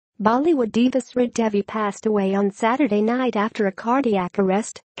Bollywood diva Sridevi passed away on Saturday night after a cardiac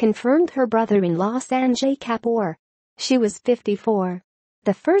arrest, confirmed her brother-in-law Sanjay Kapoor. She was 54.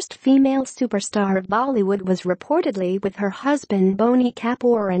 The first female superstar of Bollywood was reportedly with her husband Boney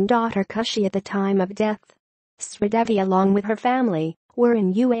Kapoor and daughter Khushi at the time of death. Sridevi, along with her family, were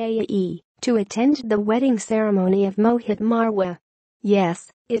in UAE to attend the wedding ceremony of Mohit Marwa.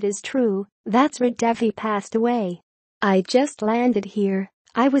 "Yes, it is true that Sridevi passed away. I just landed here.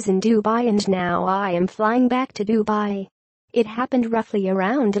 I was in Dubai and now I am flying back to Dubai. It happened roughly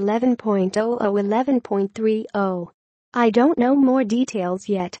around 11:30. I don't know more details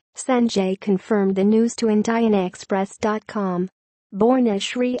yet," Sanjay confirmed the news to IndianExpress.com. Born as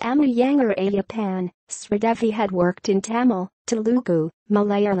Shree Ayyappan, Sridevi had worked in Tamil, Telugu,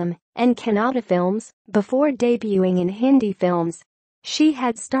 Malayalam, and Kannada films before debuting in Hindi films. She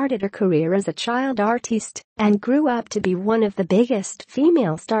had started her career as a child artiste and grew up to be one of the biggest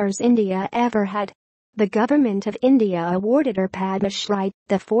female stars India ever had. The government of India awarded her Padma Shri,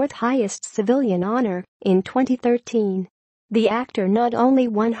 the fourth highest civilian honor, in 2013. The actor not only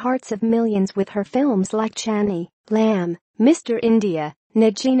won hearts of millions with her films like Chani, Lamb, Mr. India,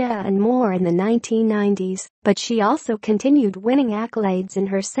 Nagina and more in the 1990s, but she also continued winning accolades in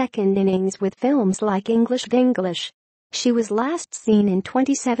her second innings with films like English Vinglish. She was last seen in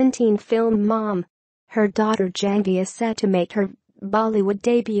 2017 film Mom. Her daughter Janvi is set to make her Bollywood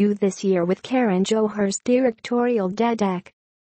debut this year with Karan Johar's directorial Dadak.